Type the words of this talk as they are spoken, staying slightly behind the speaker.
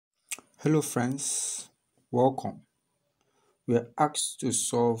Hello friends, welcome. We are asked to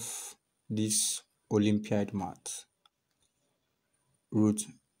solve this Olympiad math. Root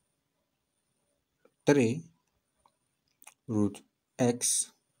 3 root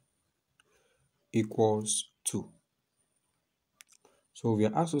x equals 2. So we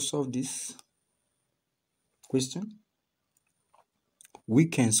are asked to solve this question. We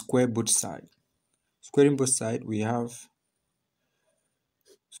can square both sides. Squaring both sides, we have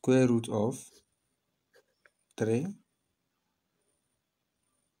square root of 3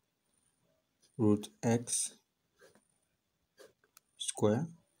 root x square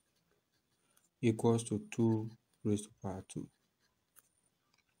equals to 2 raised to power 2.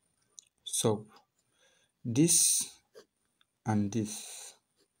 So this and this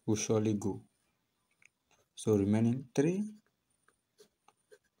will surely go. So remaining 3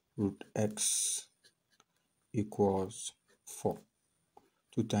 root x equals 4.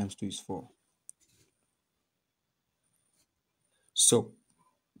 2 times 2 is 4. So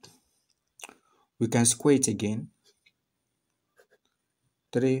we can square it again.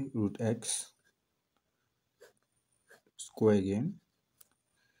 3 root x square again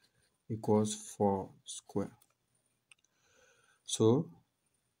equals 4 square. So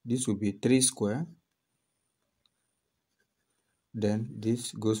this will be 3 square. Then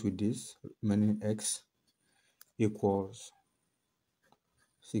this goes with this, remaining x equals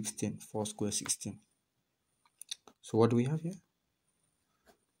 16. 4 square 16. So what do we have here?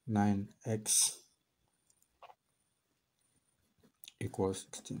 9x equals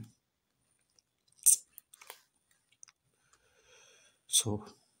 16. So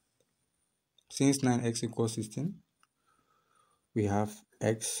since 9x equals 16, we have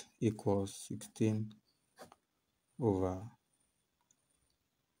x equals 16 over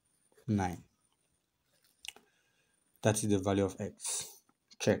 9. That is the value of x.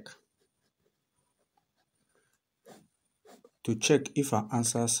 Check. To check if our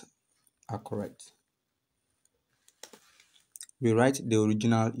answers are correct, we write the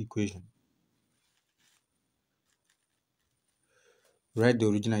original equation. Write the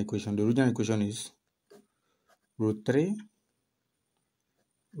original equation. The original equation is root 3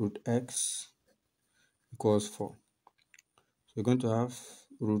 root x equals 4. So we're going to have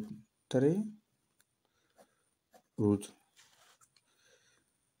root 3 root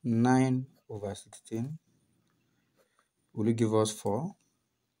 9 over 16 will give us 4.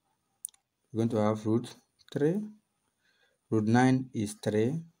 We're going to have root 3 root 9 is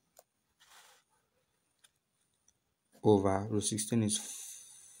 3 over root 16 is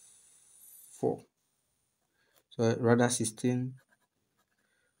 4. So rather 16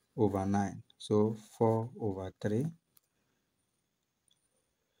 over 9. So 4 over 3,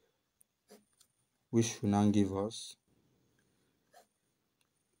 which should now give us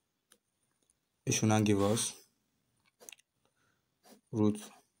root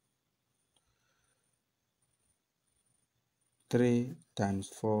 3 times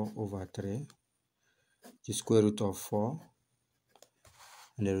 4 over 3, the square root of 4,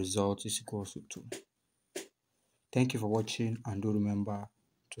 and the result is equal to 2. Thank you for watching, and do remember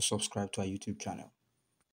to subscribe to our YouTube channel.